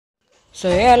So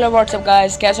hello what's up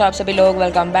guys, कैसे हो आप सभी लोग।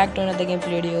 Welcome back to another game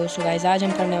video. So guys आज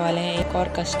हम करने वाले हैं एक और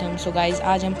कस्टम। सो गाइस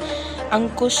आज हम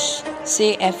अंकुश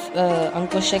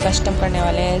से कस्टम करने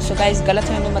वाले हैं। सो गाइस गलत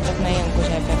फहमी मत रखना, ये अंकुश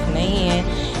FF नहीं है,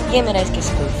 ये मेरा इसके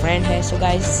स्कूल फ्रेंड है। सो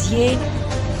गाइस ये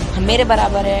हम मेरे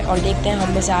बराबर है और देखते हैं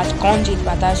हम में से आज कौन जीत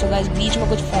पाता है। सो गाइस बीच में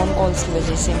कुछ फ़ोन कॉल्स की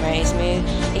वजह से मैं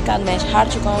इसमें एक आध मैच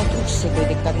हार चुका हूँ, तो उससे कोई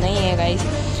दिक्कत नहीं है गाइस,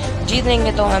 जीत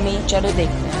लेंगे तो हम ही। चलो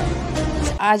देखते हैं,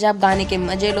 आज आप गाने के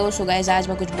मजे लो। सो गाइस आज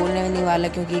मैं कुछ बोलने नहीं वाला,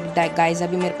 क्योंकि गाइस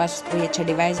अभी मेरे पास कोई अच्छा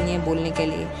डिवाइस नहीं है बोलने के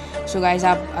लिए। सो गाइस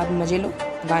आप मजे लो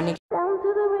गाने के।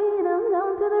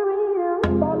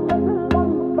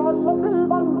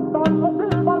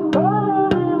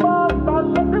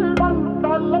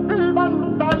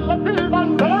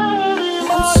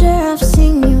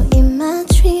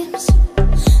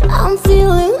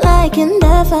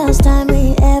 First time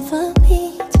we ever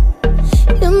meet,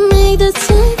 you make the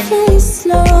time fly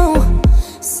slow,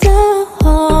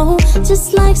 slow,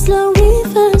 just like slow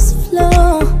rivers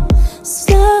flow,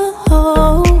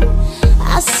 slow.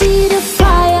 I see the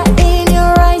fire in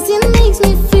your eyes, it makes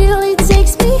me feel, it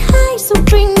takes me high, so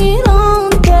bring it on,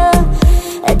 girl,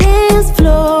 dance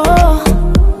floor.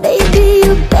 Baby,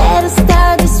 you better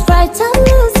start this right, I'm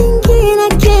losing it, I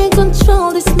can't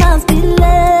control, this must be love.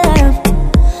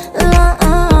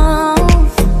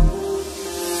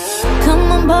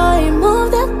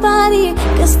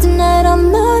 Cause tonight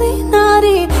I'm naughty,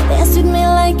 naughty. Dance with me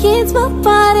like it's my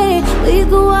party. We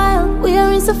go wild, we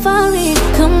are in safari.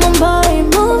 Come on boy,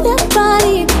 move that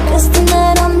body. Cause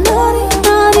tonight I'm naughty,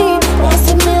 naughty. Dance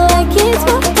with me like it's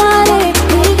my party.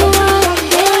 We go wild,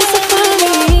 we are in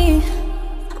safari.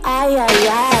 Ay, ay,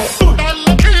 ay.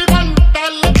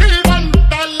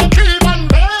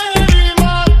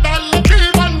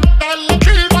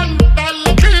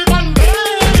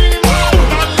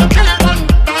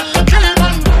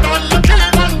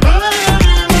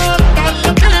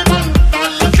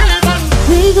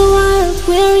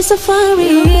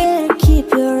 Safari, keep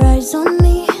your eyes on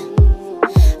me.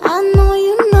 I know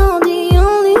you know the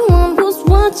only one who's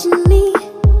watching me.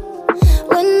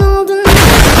 When all the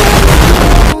nights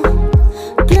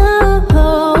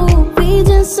glow, we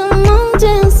dance among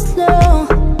dance slow,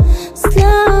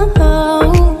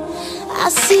 slow. I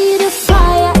see the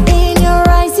fire in your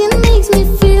eyes, it makes me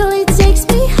feel, it takes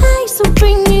me high, so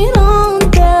bring it on,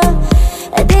 girl,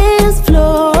 dance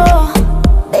floor.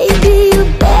 Baby, you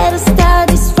better start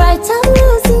this right, I'm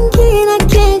losing it, I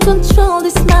can't control,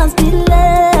 this must be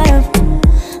love,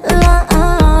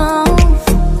 love.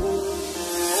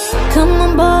 Come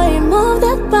on boy, move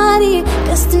that body,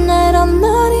 cause tonight I'm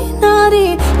naughty,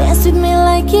 naughty. Dance with me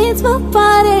like it's my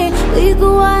party. We go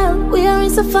wild, we are in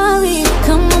safari.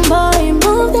 Come on boy,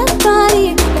 move that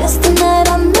body, cause tonight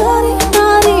I'm naughty,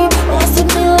 naughty. Dance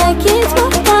with me like it's my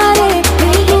party.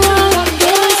 We go wild, we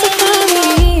are in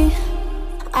safari.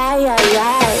 Ay, ay,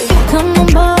 ay. Come on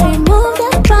boy, move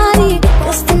that body,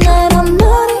 cause tonight I'm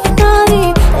naughty, naughty.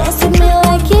 Dance with me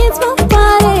like it's my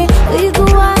party. We go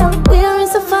wild, we are in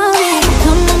safari.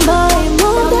 Come on boy,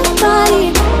 move that body.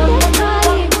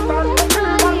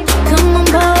 Come on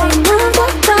boy, move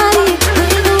that body. We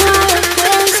go wild, we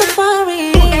are in safari.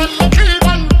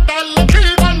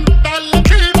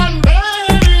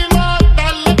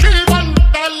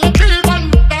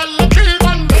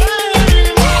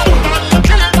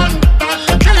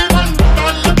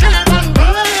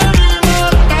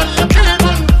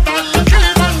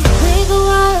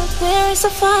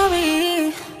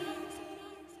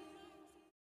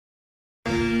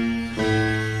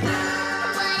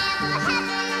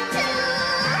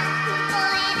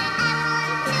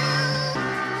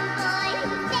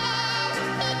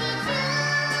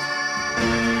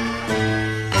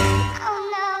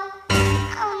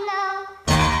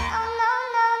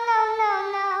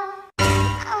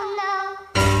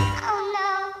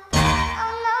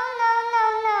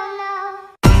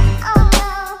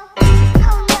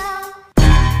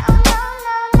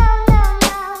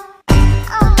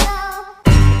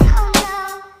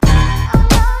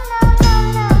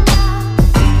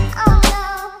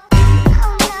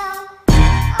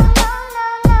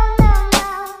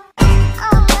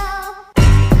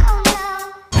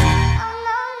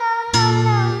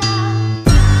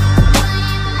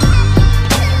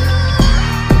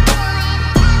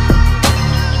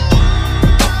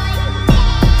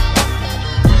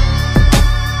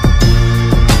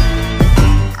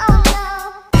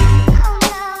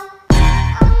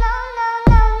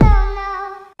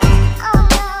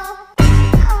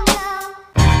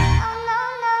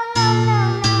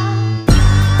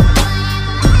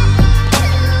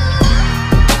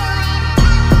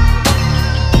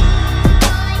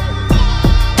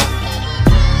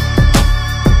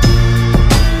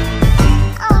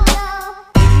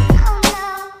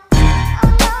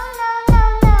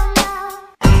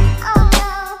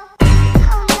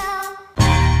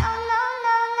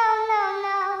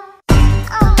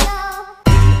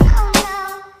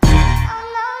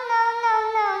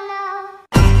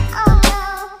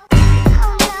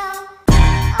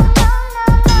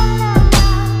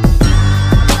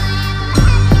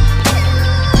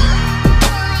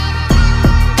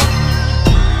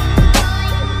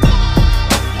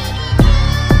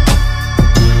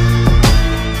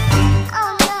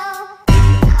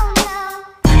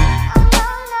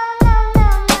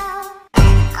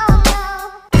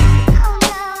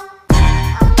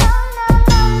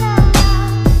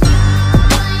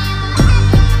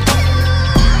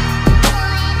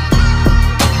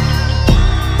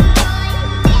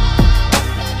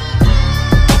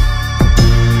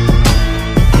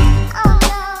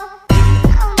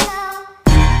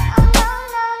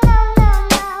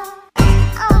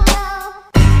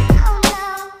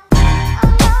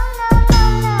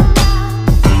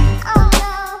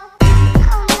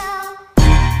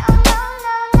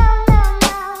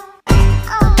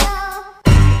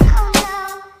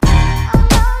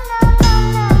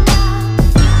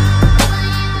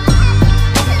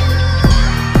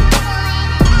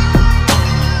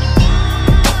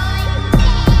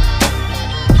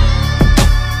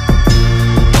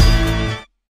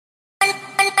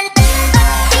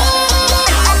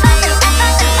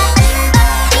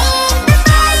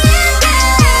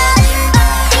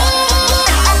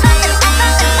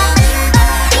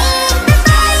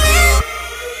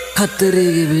 खतरे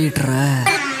की beat रहा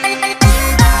है।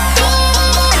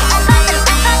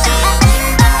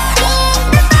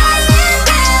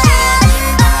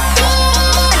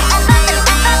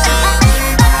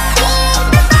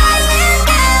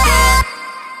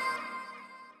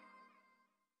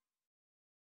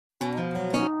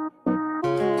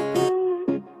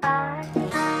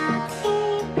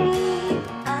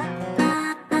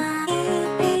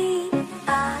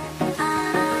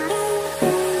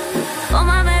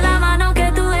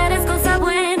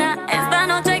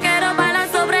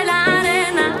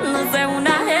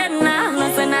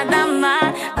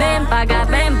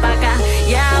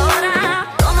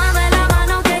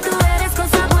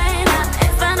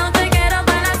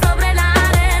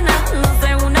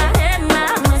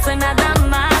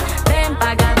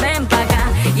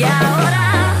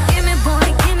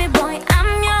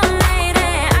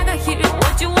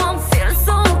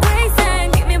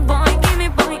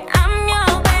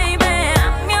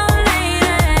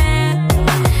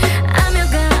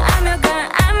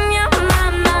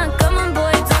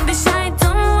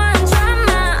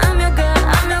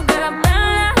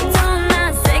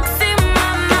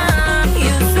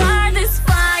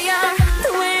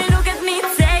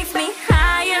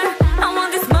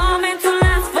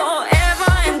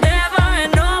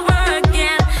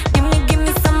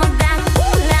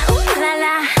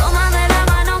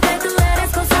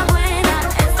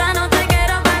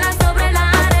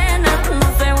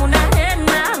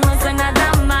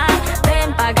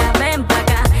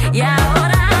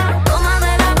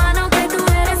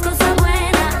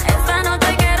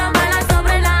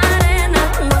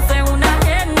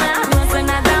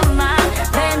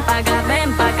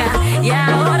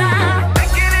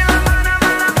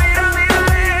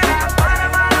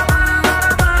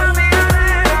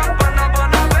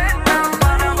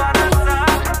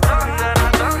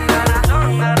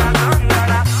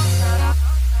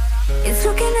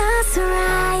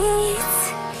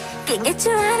 Get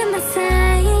you out of my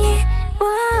sight.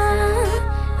 Whoa,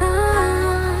 oh.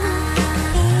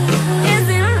 Is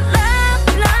it love,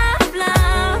 love,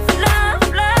 love, love,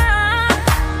 love?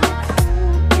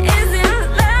 Is it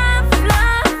love,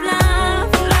 love,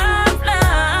 love, love,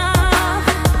 love?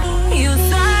 You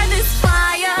start this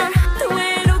fire. The way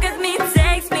you look at me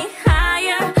takes me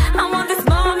higher. I want this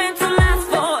moment to last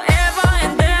forever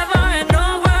and ever and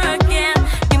over again.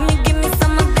 Give me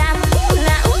some of that.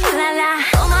 Ooh la la.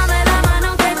 Tómame la mano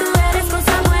que tú eres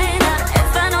cosa buena.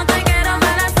 Esta noche quiero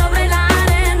bailar sobre la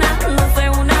arena. No sé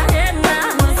una ajena,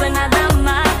 no sé nada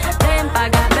más. Ven pa'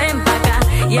 acá,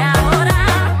 y ahora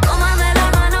tómame la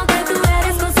mano que tú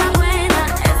eres cosa buena.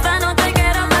 Esta noche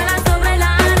quiero bailar sobre la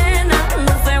arena.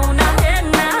 No sé una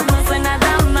ajena, no sé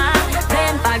nada más.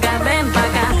 Ven pa'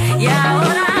 acá, y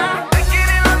ahora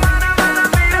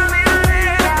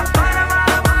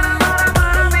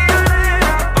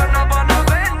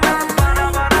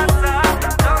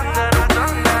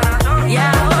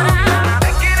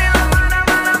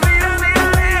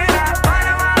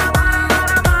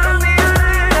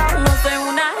no sé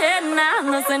una ajena,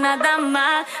 no sé nada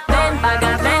más. Ven pa'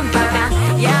 acá,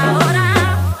 y ahora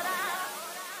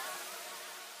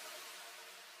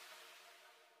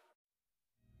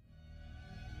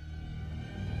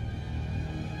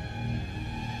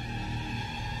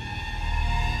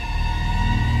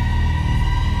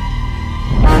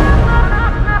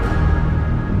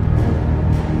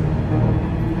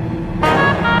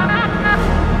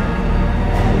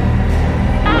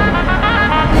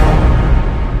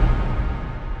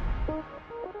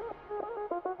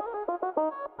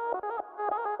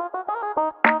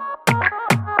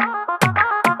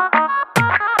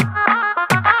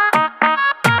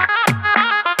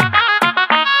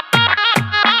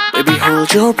Baby,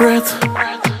 hold your breath.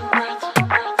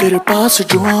 तेरे पास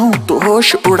जो आऊं तो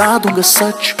होश उड़ा दूंगा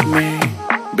सच में.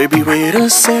 Baby, wait a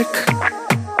sec.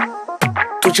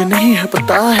 तुझे नहीं है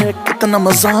पता है कितना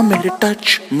मजा मेरे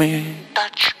टच में.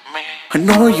 I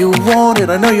know you want it,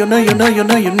 I know you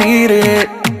need it.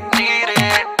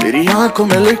 तेरी आंखों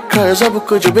में लिखा है सब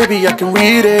कुछ, baby, I can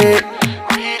read it.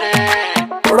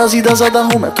 थोड़ा सीधा साधा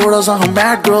हूँ मैं, थोड़ा सा हूँ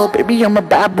bad girl. Baby, I'm a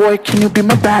bad boy, can you be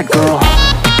my bad girl?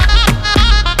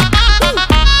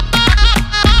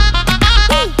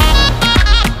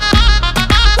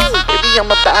 Baby,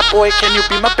 I'm a bad boy, can you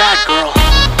be my bad girl?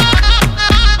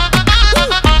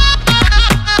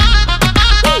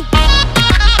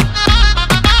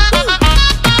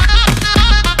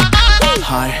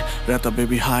 Hi, रहता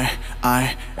baby hi,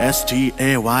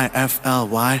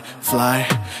 ISTAYFLY, fly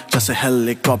जैसे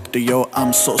helicopter yo,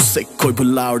 I'm so sick कोई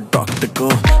बुलाओ doctor को.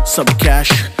 सब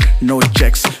cash no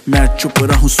checks, मैं चुप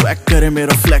रहूं swag करे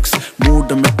मेरा फ्लेक्स।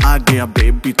 मूड में आ गया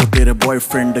बेबी तो तेरे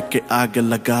बॉयफ्रेंड के आगे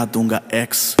लगा दूंगा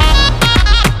x.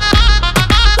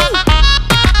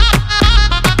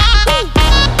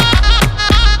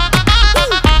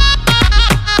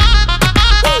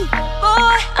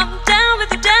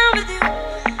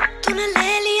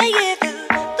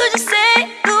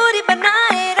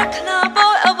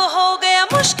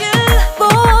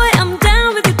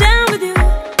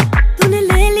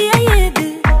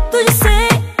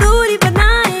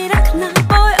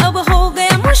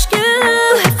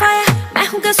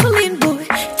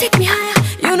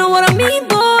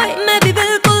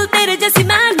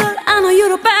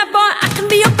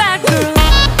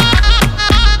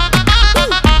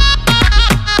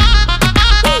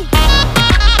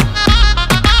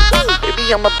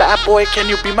 I'm a bad boy, can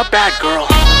you be my bad girl?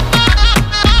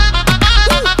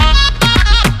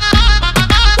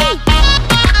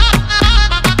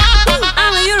 I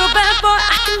know you're a bad boy,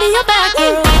 I can be your bad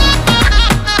girl.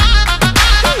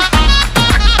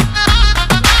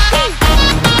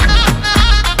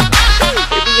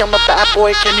 Baby, I'm a bad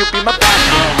boy, can you be my bad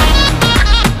girl?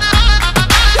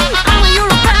 I know you're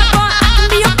a bad boy, I can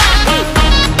be your bad girl.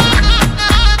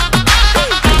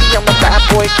 Baby, I'm a bad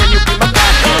boy, can you be my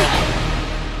bad girl?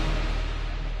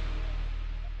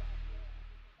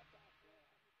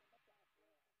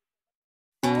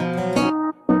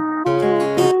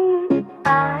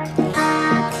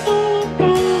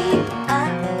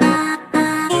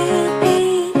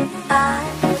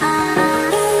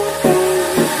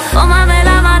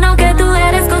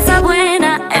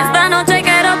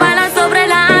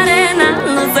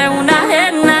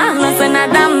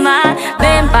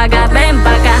 Ven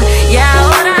pa' acá, y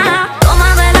ahora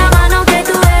tómame la mano que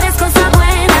tú eres cosa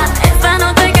buena. Esta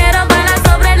noche quiero bailar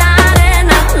sobre la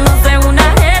arena. No sé una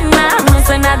ajena, no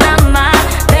sé nada más.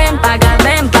 Ven pa' acá,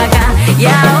 y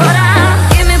ahora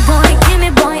give me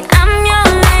boy, I'm your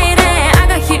lady. I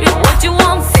can hear what you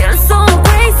want, feel so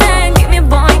crazy. Give me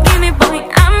boy,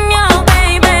 I'm your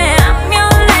baby, I'm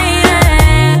your lady.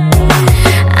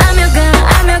 I'm your girl,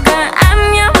 I'm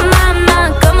your mama.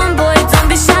 Come on boy, don't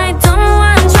be shy, don't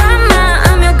want drama.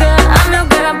 I'm your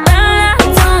girl, bella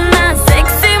donna,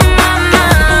 sexy mama.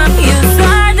 You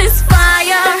start this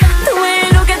fire, the way you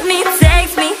look at me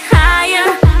takes me higher.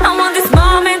 I want this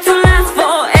moment to last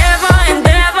forever and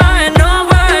ever and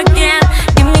over again.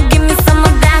 Give me some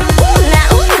of that,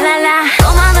 ooh la la.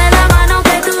 Tómame la mano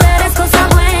que tú eres cosa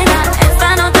buena. Esta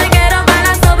noche quiero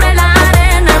bailar sobre la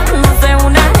arena. No sé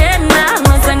una ajena,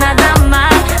 no sé nada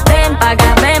más. Ven pa'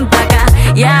 acá,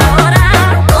 y ahora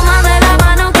tómame la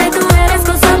mano que tú eres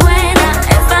cosa buena.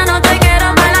 Esta noche quiero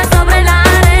bailar sobre la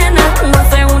arena. No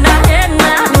sé una ajena,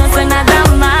 no sé nada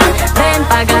más. Ven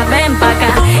pa'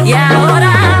 acá, y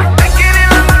ahora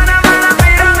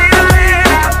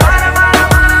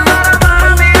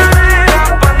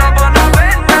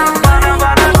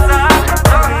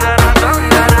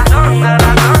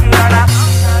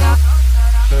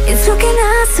it's looking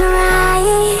us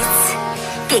right.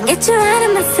 Can't get you out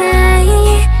of my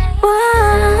sight. Whoa,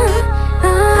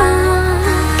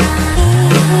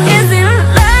 is it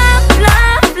love,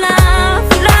 love, love,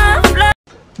 love, love?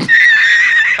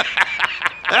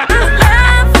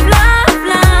 Love, love,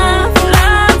 love,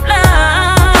 love,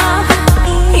 love.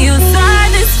 You start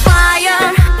this fire.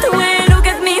 The way you look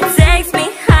at me takes me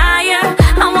higher.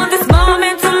 I want this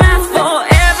moment to last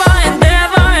forever and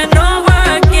ever and over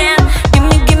again.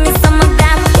 Give me some of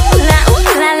that, ooh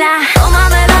la la.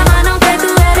 Tómame la mano que tú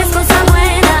eres cosa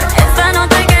buena. Esta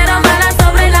noche quiero bailar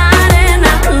sobre la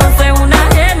arena. No sé una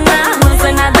ajena, no sé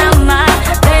nada más.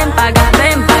 Ven pa' acá,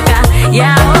 y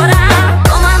ahora